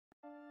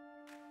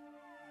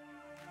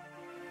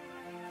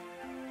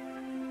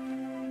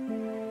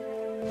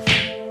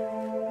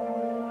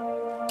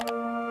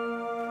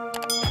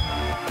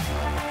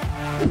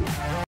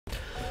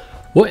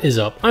What is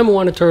up? I'm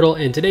Wanna Turtle,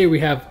 and today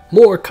we have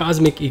more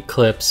Cosmic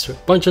Eclipse. A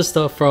bunch of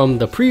stuff from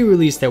the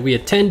pre-release that we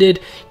attended.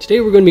 Today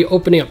we're going to be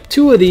opening up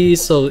 2 of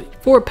these, so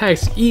 4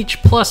 packs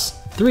each,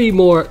 plus 3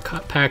 more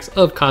packs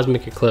of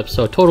Cosmic Eclipse,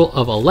 so a total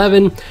of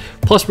 11.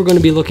 Plus we're going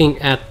to be looking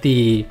at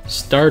the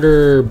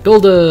starter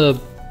build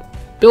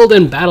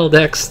and battle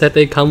decks that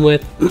they come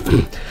with.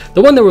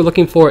 The one that we're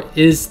looking for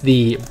is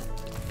the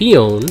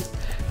Fion.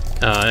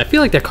 I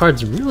feel like that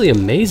card's really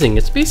amazing.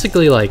 It's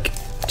basically like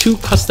 2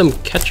 custom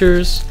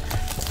catchers,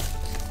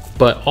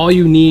 but all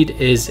you need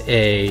is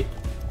a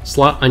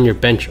slot on your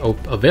bench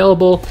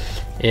available,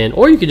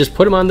 or you could just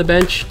put them on the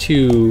bench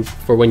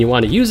for when you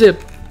want to use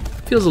it.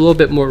 Feels a little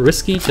bit more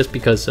risky just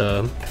because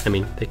I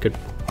mean, they could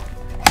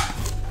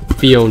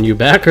Fion you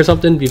back or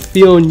something,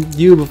 Fion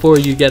you before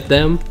you get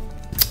them.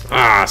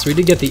 So we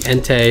did get the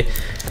Entei.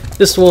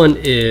 This one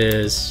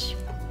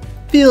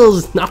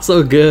feels not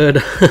so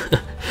good.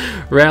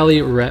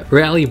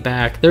 Rally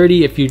back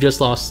 30 if you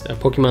just lost a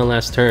Pokemon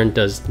last turn,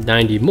 does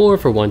 90 more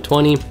for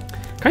 120.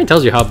 Kind of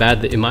tells you how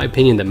bad, in my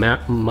opinion, the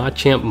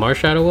Machamp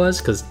Marshadow was,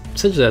 because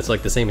essentially that's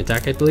like the same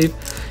attack, I believe.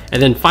 And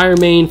then Fire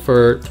Main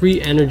for 3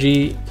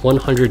 energy,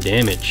 100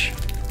 damage.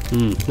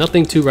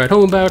 Nothing to write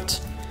home about.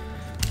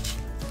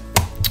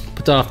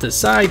 Put that off to the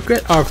side,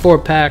 get our 4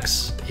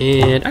 packs,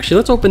 and actually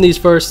let's open these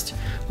first.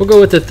 We'll go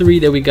with the 3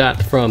 that we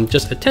got from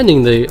just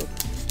attending the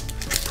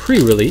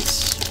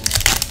pre-release.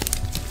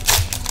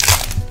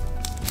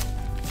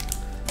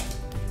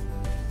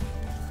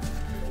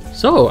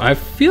 So I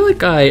feel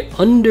like I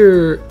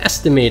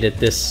underestimated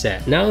this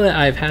set. Now that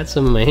I've had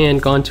some in my hand,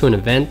 gone to an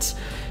event,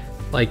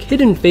 like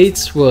Hidden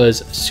Fates was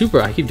super,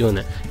 I keep doing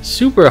that,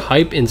 super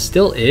hype and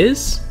still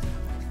is,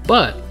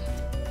 but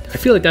I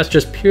feel like that's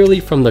just purely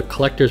from the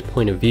collector's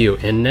point of view.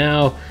 And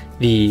now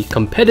the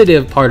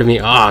competitive part of me,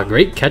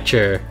 great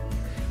catcher.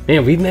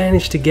 Man, we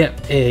managed to get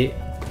a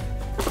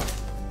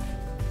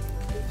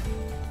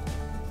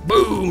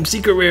boom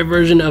secret rare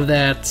version of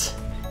that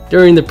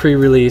during the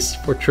pre-release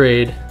for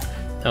trade.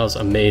 That was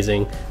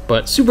amazing,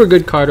 but super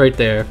good card right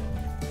there.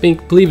 I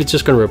believe it's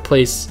just going to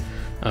replace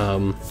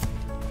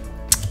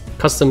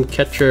custom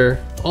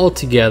catcher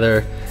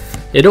altogether.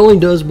 It only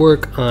does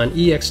work on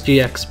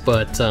EXGX,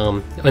 but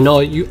and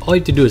all you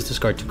have to do is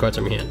discard 2 cards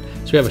from your hand.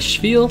 So we have a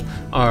Schweel.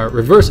 Our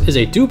reverse is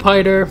a Dupe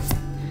Hider,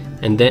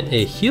 and then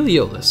a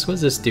Heliolisk. What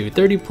does this do?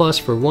 30 plus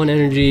for 1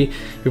 energy.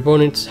 Your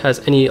opponent has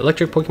any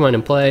electric Pokemon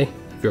in play.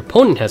 Your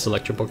opponent has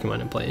electric Pokemon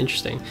in play.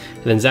 Interesting.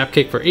 And then Zap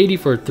Kick for 80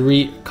 for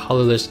 3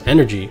 colorless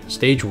energy.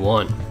 Stage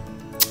 1.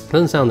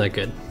 Doesn't sound that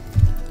good.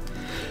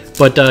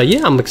 But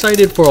yeah, I'm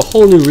excited for a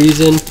whole new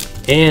reason.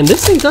 And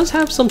this thing does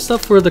have some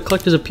stuff for the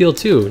collector's appeal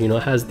too. You know,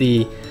 it has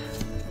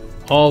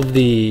all of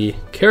the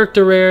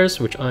character rares,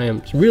 which I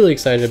am really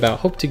excited about.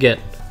 Hope to get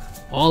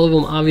all of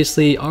them,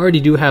 obviously. I already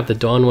do have the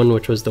Dawn one,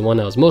 which was the one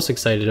I was most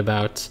excited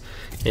about.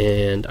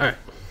 And alright.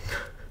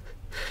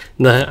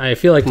 I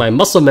feel like my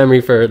muscle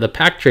memory for the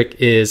pack trick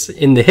is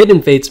in the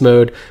Hidden Fates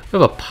mode. We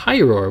have a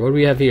Pyroar. What do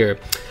we have here?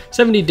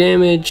 70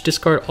 damage,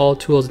 discard all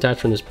tools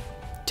attached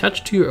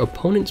to your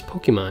opponent's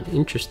Pokemon.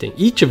 Interesting.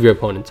 Each of your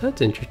opponents.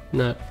 That's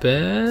not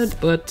bad,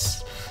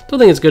 but don't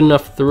think it's good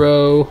enough.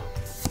 Throw.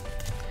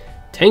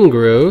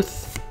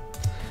 Tangrowth.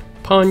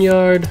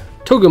 Pawniard.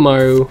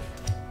 Togamaru.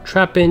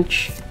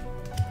 Trapinch.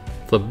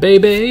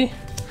 Flabebe.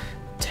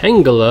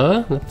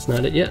 Tangela. That's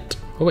not it yet.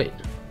 Oh wait.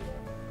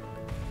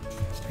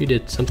 We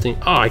did something.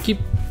 I keep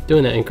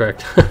doing that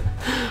incorrect.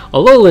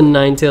 Alolan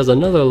Ninetales,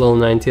 another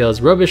Alolan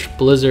Ninetales, Rubbish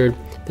Blizzard.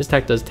 This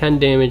attack does 10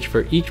 damage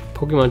for each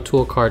Pokemon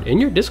tool card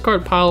in your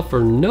discard pile for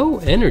no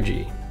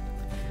energy.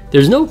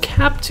 There's no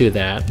cap to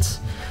that,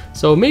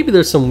 so maybe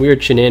there's some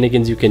weird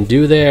shenanigans you can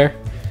do there.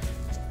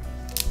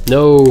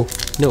 No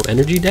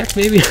energy deck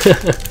maybe?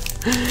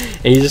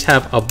 And you just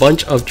have a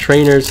bunch of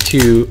trainers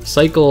to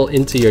cycle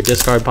into your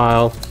discard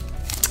pile.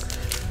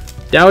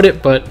 Doubt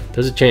it, but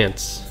there's a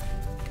chance.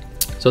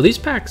 So these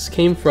packs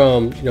came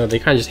from, they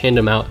kind of just hand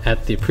them out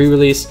at the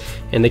pre-release,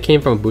 and they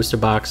came from a booster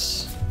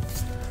box.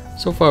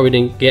 So far we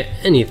didn't get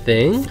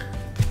anything.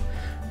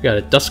 We got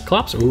a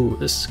Dusclops. Ooh,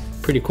 this is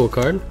a pretty cool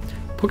card.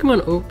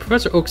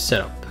 Professor Oak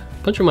setup.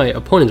 A bunch of my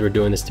opponents were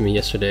doing this to me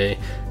yesterday.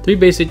 3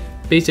 basic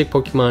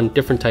Pokemon,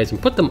 different types,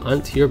 and put them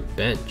onto your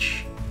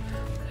bench.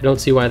 I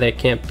don't see why that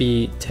can't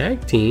be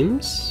tag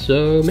teams,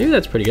 so maybe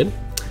that's pretty good.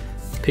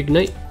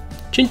 Pignite,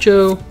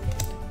 Chinchou,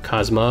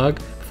 Cosmog,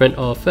 prevent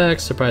all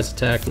effects, surprise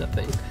attack,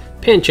 nothing.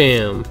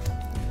 Pancham,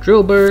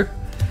 Drillbur,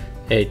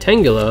 a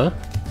Tangela,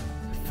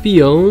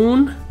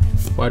 Fion.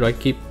 Why do I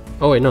keep...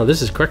 Oh wait, no,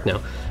 this is correct now.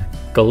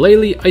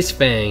 Galele, Ice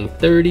Fang,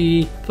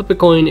 30. Flip a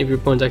coin if your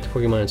opponent's active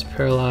Pokemon is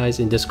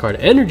paralyzed, and discard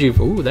energy.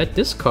 Ooh, that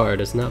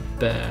discard is not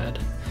bad.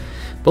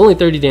 But only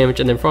 30 damage,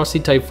 and then Frosty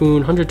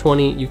Typhoon,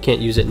 120. You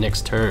can't use it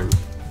next turn.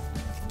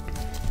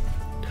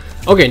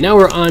 Okay, now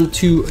we're on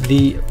to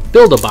the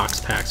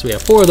Build-A-Box packs. We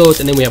have 4 of those,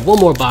 and then we have 1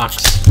 more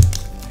box.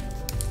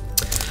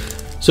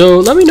 So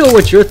let me know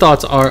what your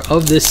thoughts are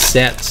of this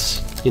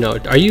set.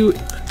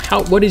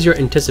 What is your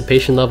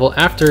anticipation level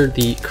after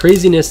the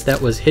craziness that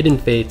was Hidden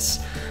Fates?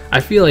 I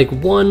feel like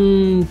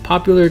one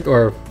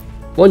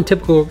One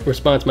typical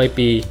response might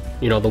be,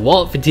 you know, the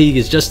wallet fatigue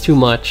is just too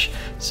much,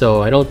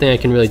 so I don't think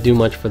I can really do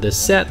much for this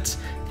set.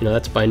 You know,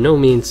 that's by no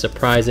means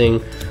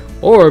surprising.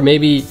 Or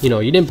maybe, you know,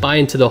 you didn't buy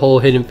into the whole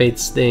Hidden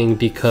Fates thing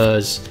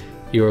because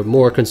you're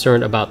more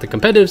concerned about the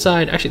competitive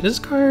side. Actually, this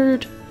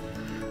card...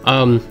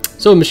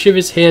 so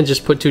Mischievous Hand,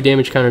 just put 2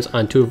 damage counters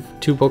on two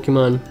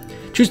Pokemon.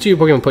 Choose 2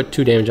 Pokemon, put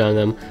 2 damage on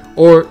them.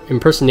 Or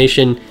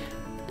Impersonation.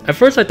 At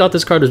first I thought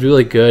this card was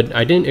really good.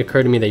 It didn't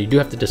occur to me that you do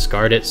have to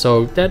discard it.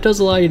 So that does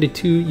allow you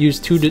to use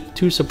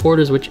two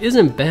supporters, which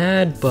isn't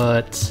bad,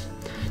 but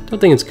don't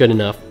think it's good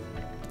enough.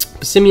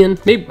 Simeon,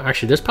 maybe,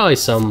 actually there's probably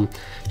some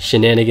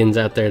shenanigans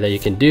out there that you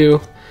can do.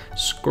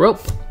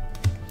 Skrelp,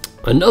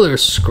 another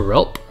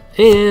Skrelp,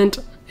 and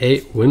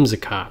a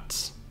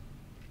Whimsicott.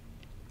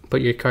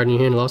 Put your card in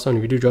your hand, lost on.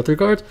 If you do, draw 3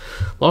 cards.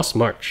 Lost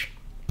March.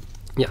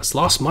 Yes,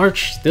 Lost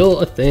March, still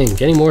a thing.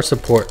 Getting more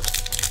support.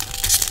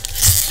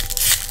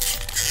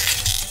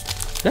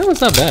 That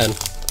one's not bad.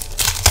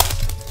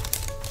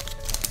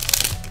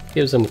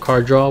 Gives them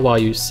card draw while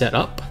you set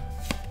up.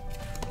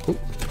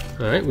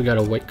 Alright, we got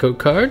a white coat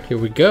card. Here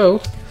we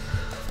go.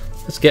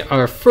 Let's get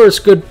our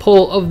first good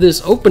pull of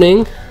this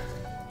opening.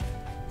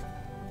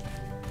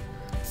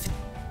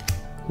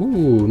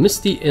 Ooh,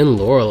 Misty and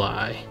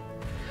Lorelei.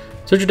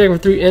 Search your deck for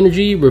 3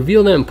 energy,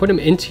 reveal them, and put them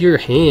into your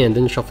hand.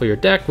 Then shuffle your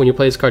deck. When you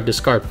play this card,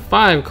 discard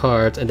 5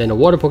 cards, and then a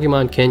water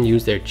Pokemon can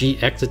use their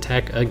GX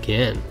attack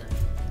again.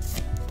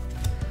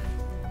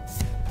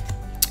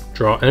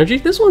 Draw energy.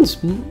 This one's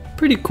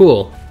pretty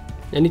cool.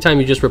 Anytime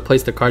you just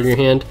replace the card in your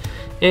hand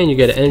and you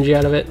get an energy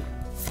out of it,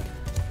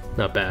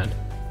 not bad.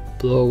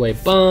 Blow away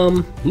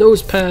bomb,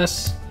 nose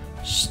pass,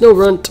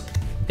 Snorunt,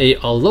 a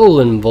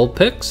Alolan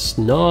Vulpix,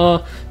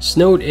 Gnaw,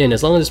 Snowed In.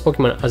 As long as this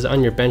Pokemon is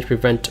on your bench,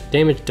 prevent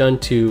damage done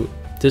to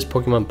this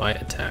Pokemon by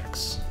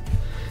attacks.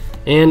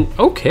 And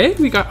okay,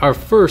 we got our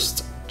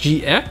first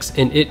GX,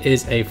 and it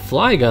is a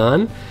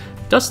Flygon.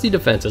 Dusty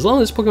Defense. As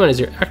long as this Pokemon is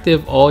your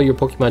active, all your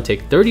Pokemon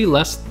take 30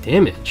 less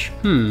damage.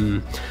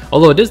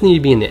 Although it does need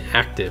to be in the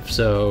active,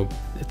 so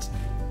it's,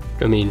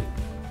 I mean,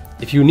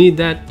 if you need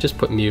that, just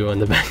put Mew on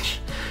the bench.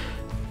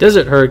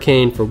 Desert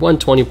Hurricane for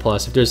 120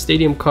 plus. If there's a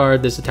stadium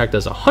card, this attack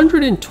does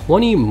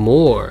 120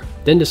 more.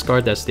 Then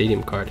discard that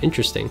stadium card.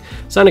 Interesting.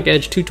 Sonic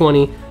Edge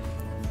 220.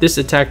 This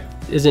attack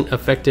isn't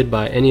affected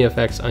by any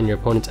effects on your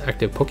opponent's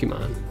active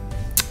Pokemon.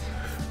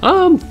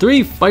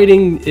 3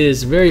 fighting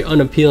is very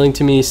unappealing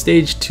to me.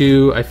 Stage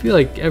 2, I feel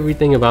like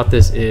everything about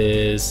this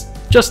is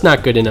just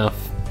not good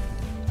enough.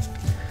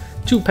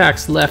 2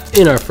 packs left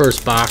in our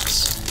first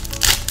box.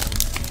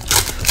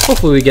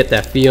 Hopefully we get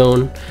that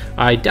Fion.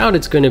 I doubt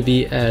it's going to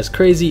be as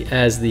crazy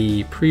as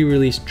the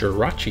pre-release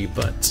Jirachi,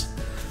 but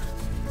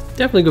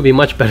definitely going to be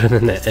much better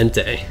than that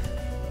Entei.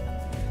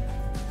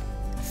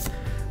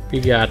 We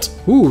got,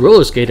 ooh,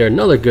 Roller Skater,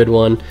 another good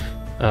one.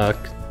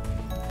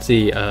 Let's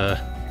see,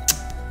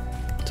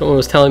 someone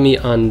was telling me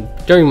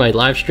during my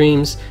live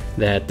streams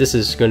that this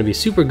is going to be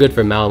super good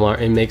for Malamar.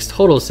 It makes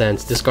total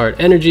sense. Discard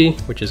energy,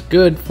 which is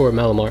good for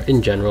Malamar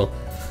in general.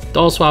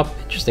 Doll Swap,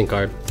 interesting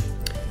card.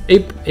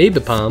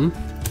 Abipom,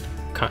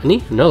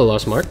 Cottony, another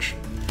Lost March.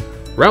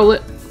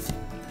 Rowlet,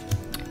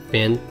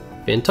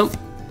 Phantom,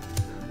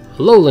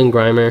 Alolan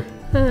Grimer,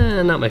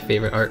 not my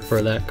favorite art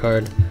for that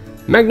card.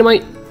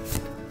 Magnemite,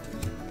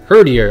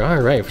 Herdier,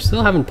 alright, we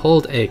still haven't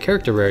pulled a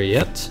character rare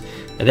yet.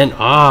 And then,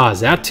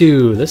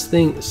 Xatu, this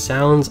thing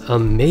sounds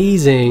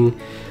amazing.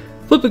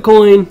 Flip a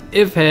coin,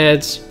 if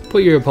heads,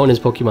 put your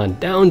opponent's Pokemon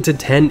down to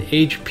 10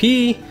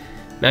 HP.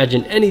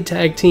 Imagine any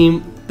tag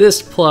team,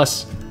 this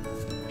plus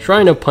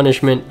Shrine of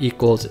Punishment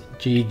equals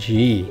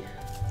GG.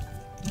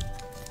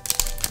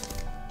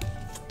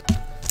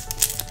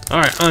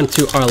 Alright, on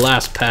to our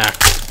last pack.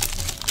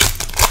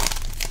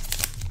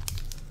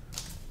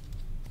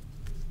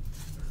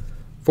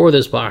 For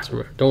this box,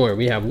 don't worry,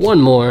 we have one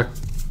more.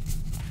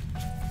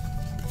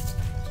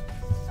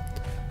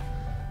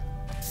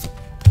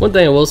 One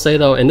thing I will say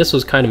though, and this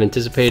was kind of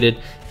anticipated,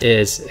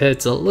 is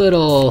it's a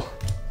little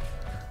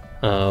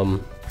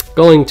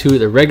going to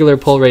the regular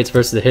pull rates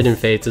versus the Hidden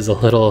Fates is a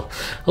little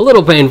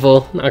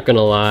painful, not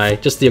gonna lie.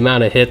 Just the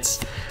amount of hits.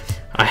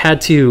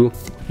 You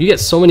get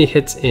so many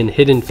hits in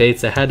Hidden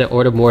Fates, I had to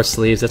order more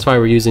sleeves. That's why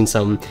we're using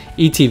some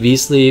ETV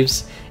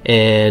sleeves.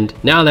 And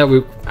now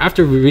that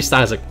after we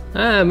restock, it's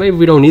like, maybe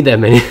we don't need that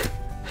many.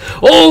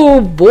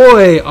 Oh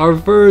boy, our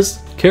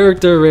first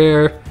character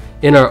rare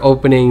in our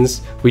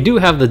openings. We do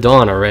have the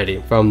Dawn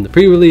already from the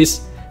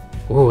pre-release.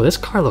 Oh, this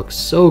card looks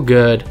so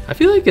good. I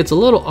feel like it's a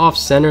little off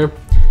center.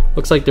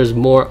 Looks like there's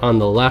more on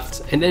the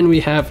left. And then we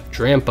have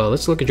Drampa.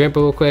 Let's look at Drampa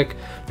real quick.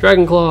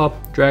 Dragon Claw,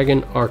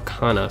 Dragon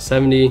Arcana,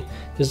 70.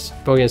 This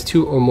Pokemon has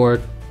 2 or more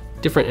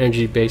different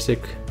energy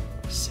basic.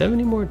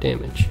 70 more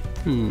damage.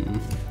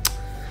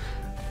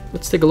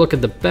 Let's take a look at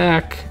the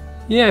back.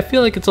 Yeah, I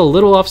feel like it's a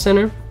little off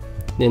center.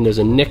 Then there's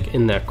a nick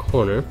in that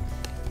corner.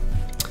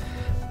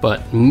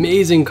 But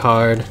amazing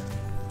card.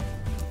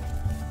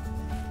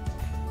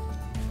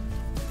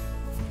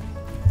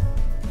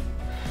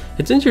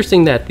 It's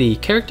interesting that the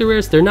character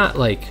rares, they're not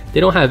like, they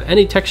don't have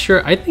any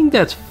texture. I think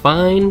that's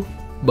fine,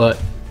 but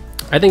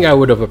I think I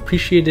would have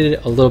appreciated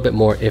it a little bit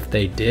more if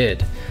they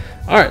did.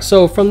 Alright,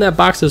 so from that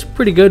box is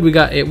pretty good. We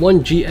got a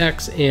 1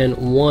 GX and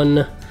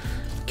 1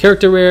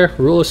 character rare.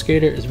 Roller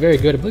Skater is very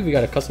good. I believe we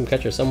got a custom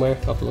catcher somewhere.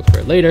 I'll have to look for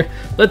it later.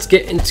 Let's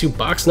get into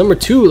box number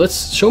 2.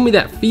 Let's show me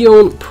that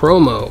Fion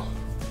promo.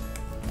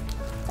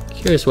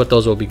 Curious what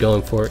those will be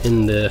going for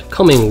in the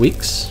coming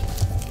weeks.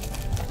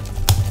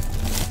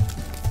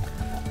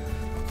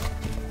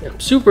 I'm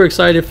super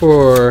excited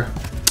for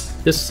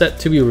this set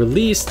to be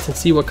released and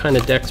see what kind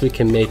of decks we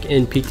can make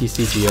in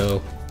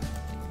PTCGO.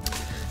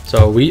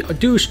 So we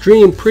do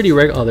stream pretty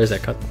regular. Oh, there's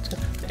that cut.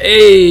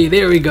 Hey,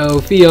 there we go,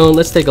 Fion.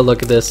 Let's take a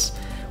look at this.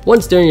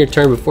 Once during your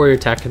turn before your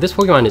attack, if this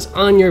Pokemon is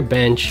on your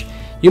bench,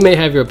 you may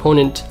have your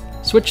opponent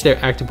switch their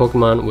active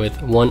Pokemon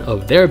with one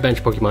of their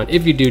bench Pokemon.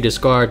 If you do,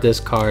 discard this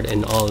card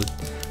and all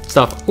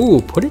stuff.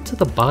 Ooh, put it to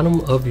the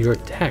bottom of your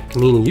deck,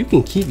 meaning you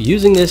can keep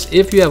using this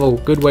if you have a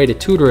good way to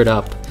tutor it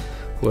up,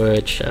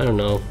 which I don't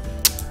know.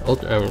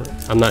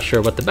 I'm not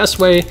sure what the best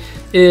way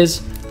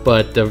is,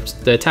 but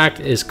the attack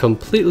is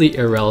completely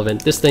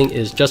irrelevant. This thing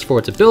is just for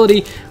its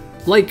ability.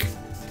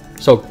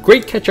 So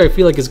Great Catcher I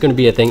feel like is going to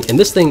be a thing, and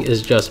this thing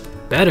is just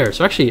better.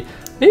 So actually,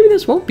 maybe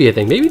this won't be a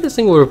thing. Maybe this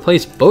thing will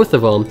replace both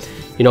of them.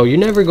 You know, you're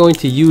never going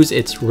to use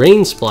its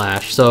Rain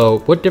Splash, so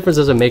what difference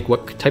does it make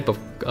what type of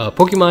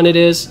Pokemon it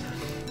is?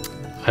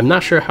 I'm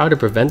not sure how to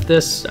prevent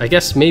this. I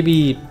guess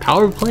maybe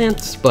Power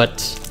Plants,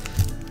 but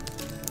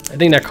I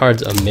think that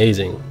card's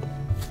amazing.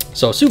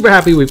 So super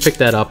happy we picked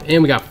that up,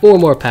 and we got 4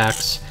 more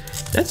packs.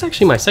 That's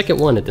actually my second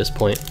one at this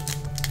point.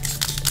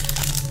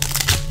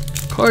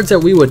 Cards that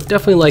we would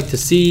definitely like to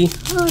see.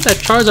 That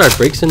Charizard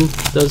Breaks In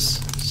does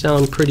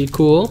sound pretty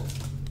cool.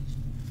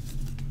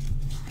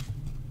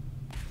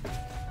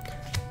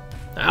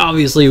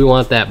 Obviously we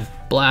want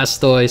that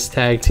Blastoise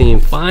tag team.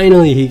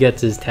 Finally he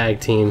gets his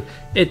tag team.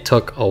 It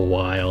took a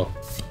while.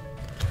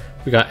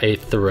 We got a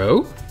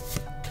Throw,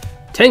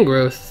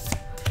 Tangrowth,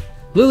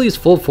 Lily's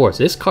Full Force.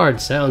 This card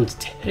sounds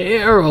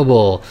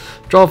terrible.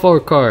 Draw 4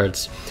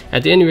 cards.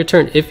 At the end of your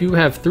turn, if you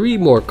have 3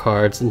 more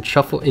cards, and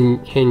shuffle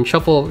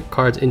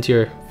cards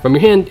from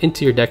your hand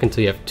into your deck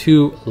until you have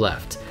 2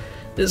 left.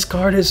 This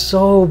card is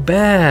so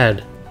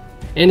bad,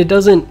 and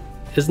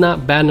it's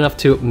not bad enough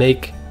to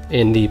make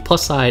in the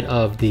plus side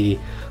of the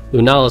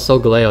Lunala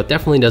Solgaleo.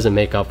 Definitely doesn't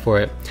make up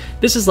for it.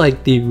 This is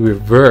like the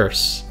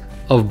reverse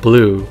of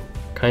blue.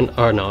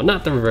 Or no,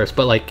 not the reverse,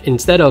 but like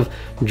instead of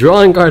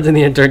drawing cards in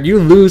the end turn, you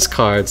lose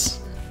cards.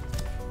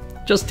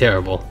 Just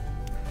terrible.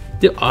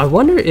 I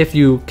wonder if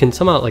you can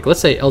somehow, like let's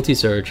say LT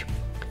Surge,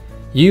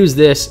 use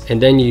this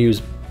and then you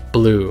use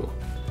blue.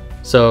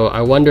 So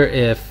I wonder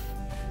if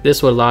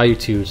this would allow you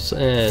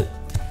to,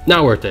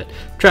 not worth it.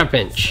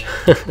 Trapinch,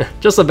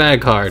 just a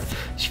bad card.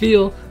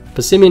 Spiel,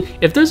 Passimian.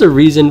 If there's a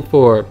reason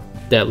for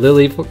that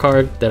Lily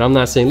card that I'm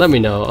not saying, let me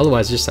know.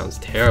 Otherwise it just sounds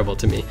terrible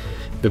to me.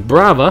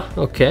 Vibrava,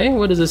 okay,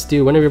 what does this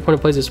do? Whenever your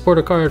opponent plays a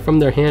supporter card from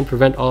their hand,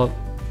 prevent all...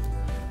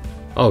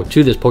 Oh,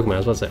 to this Pokemon, I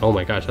was about to say, oh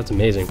my gosh, that's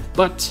amazing.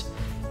 But,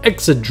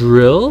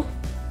 Excadrill,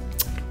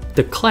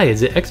 the clay,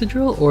 is it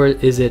Excadrill or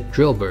is it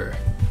Drillbur?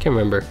 Can't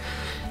remember.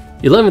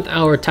 11th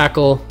hour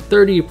tackle,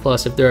 30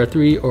 plus if there are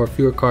 3 or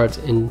fewer cards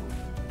in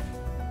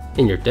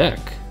your deck.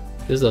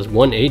 This does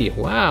 180,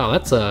 wow,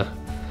 that's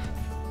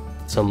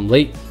some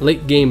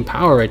late game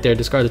power right there.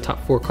 Discard the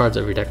top 4 cards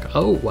of your deck.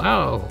 Oh,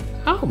 wow.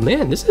 Oh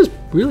man, this is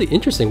really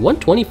interesting.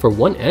 120 for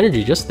 1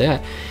 energy, just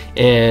that.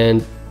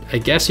 And I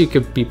guess you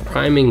could be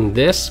priming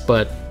this,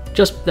 but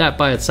just that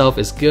by itself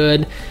is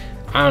good.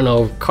 I don't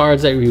know,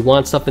 cards that we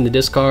want stuff in the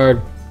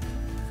discard.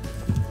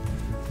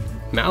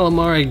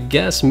 Malamar, I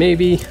guess,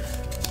 maybe.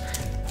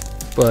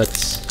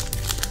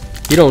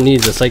 But you don't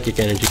need the Psychic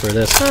Energy for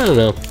this. I don't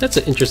know. That's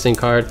an interesting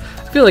card.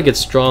 I feel like it's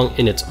strong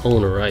in its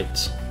own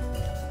right.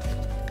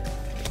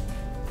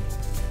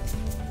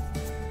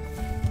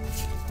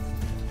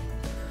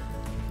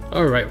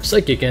 Alright,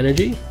 Psychic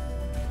Energy,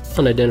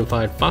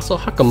 Unidentified Fossil,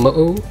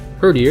 Hakamo,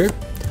 Herdier,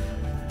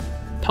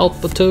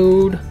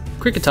 Palpitoad,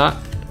 Kricketot,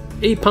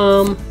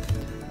 Apom,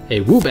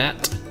 a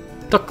Woobat,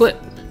 Ducklet.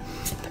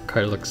 That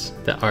card looks,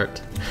 that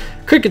art.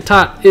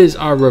 Kricketot is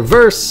our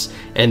reverse,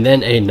 and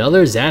then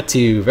another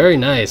Xatu. Very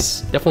nice.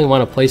 Definitely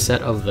want a play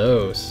set of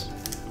those.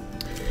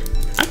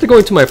 After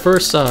going to my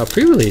first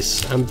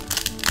pre-release, I'm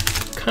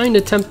kind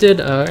of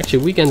tempted.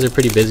 Actually, weekends are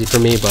pretty busy for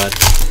me, but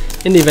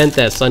in the event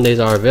that Sundays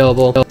are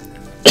available,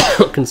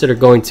 consider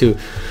going to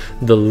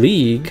the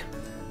league.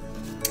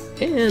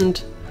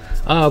 And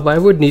but I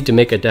would need to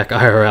make a deck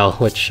IRL,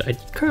 which I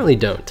currently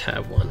don't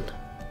have one.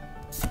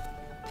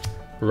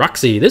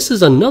 Roxy, this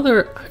is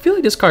another, I feel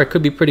like this card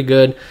could be pretty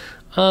good.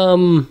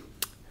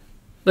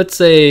 Let's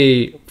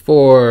say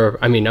for,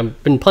 I mean,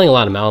 I've been playing a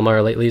lot of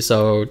Malamar lately,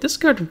 so this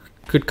card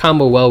could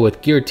combo well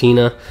with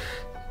Giratina.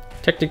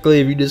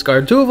 Technically, if you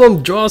discard 2 of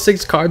them, draw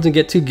 6 cards and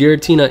get 2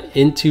 Giratina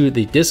into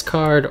the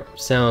discard,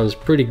 sounds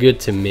pretty good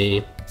to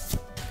me.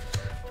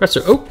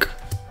 Professor Oak,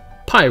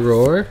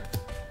 Pyroar,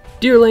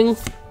 Deerling,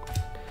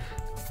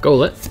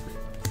 Golett,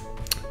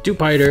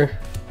 Dupiter,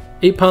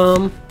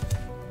 Apom,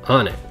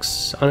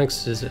 Onyx.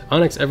 Is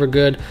Onyx ever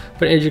good?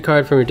 Put an energy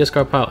card from your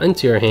discard pile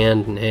into your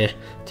hand. Nah.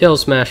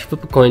 Tails smash,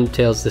 flip a coin,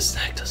 tails, this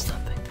deck does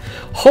nothing.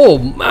 Oh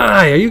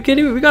my, are you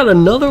kidding me? We got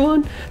another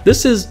one?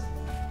 This is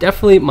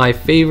definitely my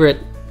favorite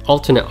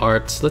alternate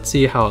arts. Let's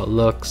see how it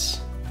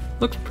looks.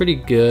 Looks pretty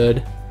good.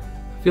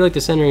 I feel like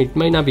the center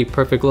might not be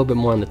perfect, a little bit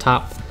more on the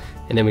top.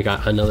 And then we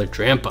got another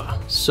Drampa.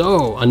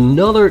 So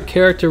another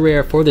character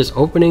rare for this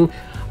opening.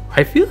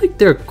 I feel like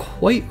they're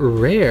quite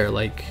rare.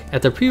 Like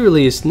at the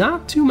pre-release,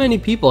 not too many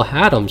people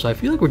had them, so I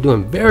feel like we're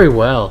doing very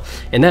well.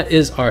 And that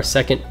is our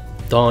second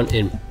Dawn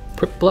in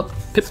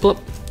Piplup.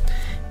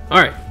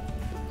 All right,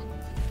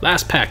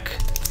 last pack.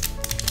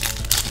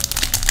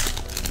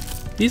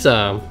 These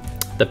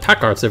the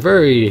pack arts are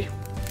very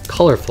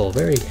colorful,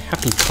 very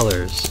happy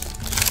colors.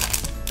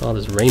 All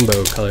this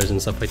rainbow colors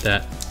and stuff like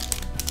that.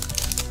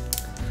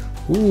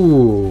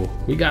 Ooh,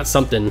 we got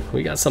something.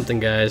 We got something,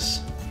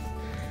 guys.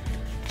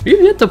 We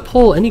haven't yet to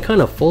pull any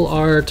kind of full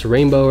art,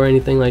 rainbow, or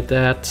anything like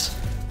that.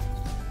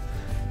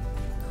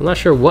 I'm not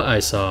sure what I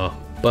saw,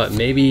 but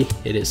maybe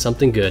it is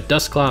something good.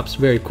 Dusclops,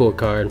 very cool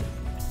card.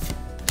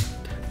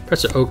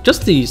 Presser Oak,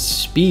 just the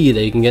speed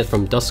that you can get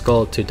from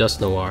Duskull to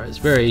Dust Noir is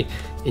very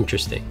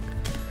interesting.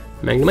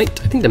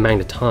 Magnemite, I think the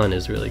Magneton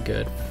is really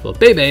good. Well,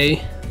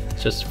 Bebe,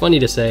 it's just funny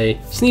to say.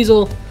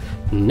 Sneasel,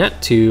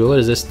 Natu, what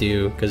does this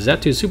do? Because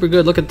Natu is super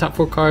good. Look at the top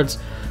 4 cards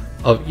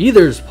of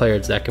either's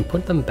players that can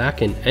put them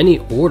back in any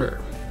order.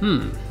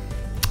 I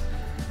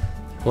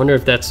wonder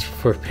if that's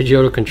for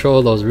Pidgeotto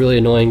control, those really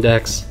annoying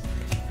decks.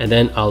 And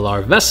then a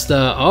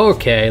Larvesta.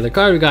 Okay, the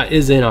card we got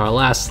is in our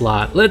last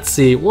slot. Let's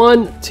see.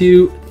 1,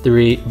 2,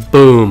 3.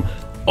 Boom.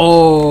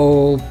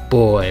 Oh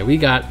boy. We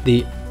got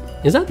the...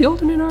 Is that the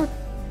alternate art?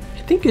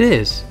 I think it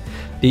is.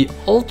 The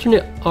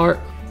alternate art.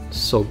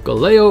 So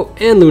Galeo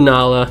and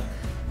Lunala.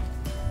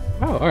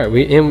 Wow, alright.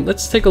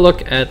 Let's take a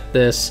look at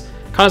this.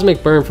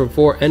 Cosmic Burn for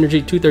 4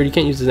 energy. 230. You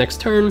can't use the next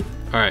turn.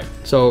 Alright,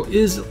 so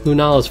is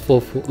Lunala's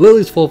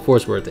Lily's Full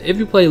Force worth it? If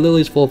you play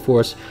Lily's Full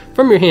Force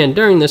from your hand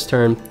during this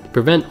turn,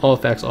 prevent all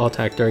effects, all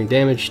attack during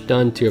damage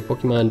done to your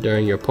Pokemon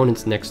during your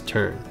opponent's next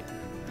turn.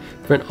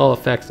 Prevent all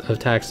effects of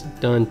attacks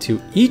done to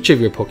each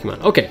of your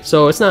Pokemon. Okay,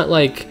 so it's not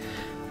like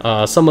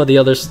some of the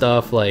other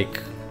stuff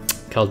like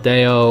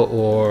Caldeo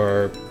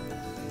or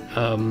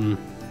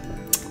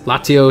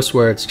Latios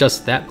where it's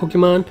just that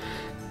Pokemon.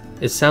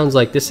 It sounds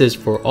like this is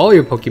for all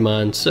your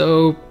Pokemon,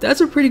 so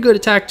that's a pretty good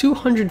attack.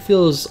 200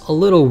 feels a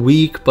little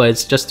weak, but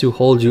it's just to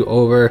hold you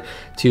over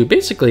to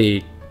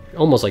basically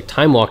almost like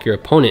time walk your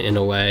opponent in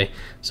a way.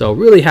 So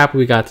really happy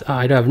we got,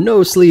 I have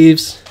no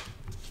sleeves.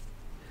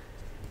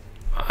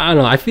 I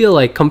don't know, I feel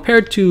like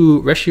compared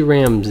to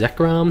Reshiram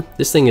Zekrom,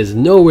 this thing is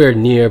nowhere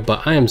near,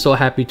 but I am so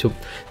happy to,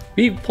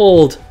 we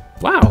pulled,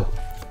 wow.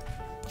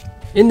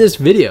 In this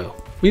video,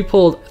 we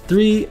pulled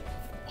 3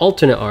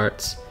 alternate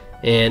arts.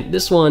 And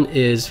this one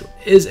is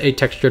a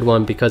textured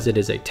one because it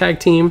is a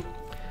tag team.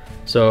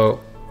 So,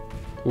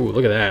 ooh,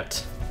 look at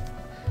that.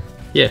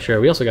 Yeah,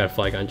 sure, we also got a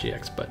Flygon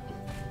GX, but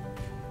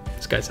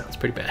this guy sounds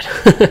pretty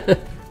bad.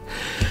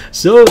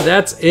 So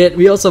that's it.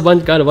 We also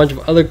got a bunch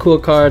of other cool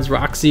cards.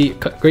 Roxy,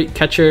 Great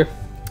Catcher,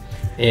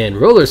 and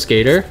Roller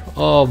Skater,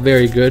 all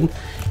very good.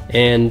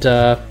 And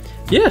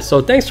yeah,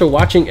 so thanks for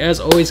watching. As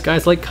always,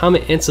 guys, like,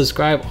 comment, and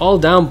subscribe all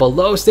down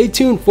below. Stay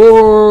tuned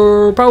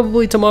for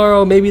probably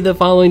tomorrow, maybe the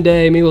following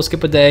day, maybe we'll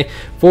skip a day,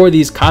 for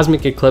these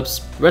Cosmic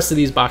Eclipse, rest of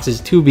these boxes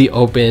to be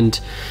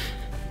opened.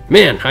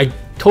 Man, I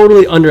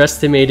totally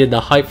underestimated the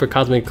hype for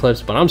Cosmic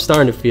Eclipse, but I'm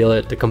starting to feel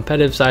it. The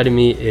competitive side of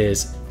me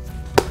is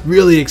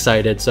really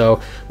excited.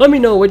 So let me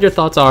know what your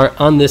thoughts are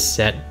on this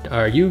set.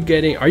 Are you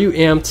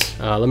amped?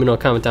 Let me know in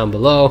a comment down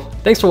below.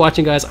 Thanks for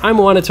watching, guys. I'm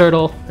Moana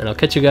Turtle, and I'll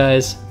catch you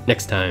guys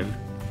next time.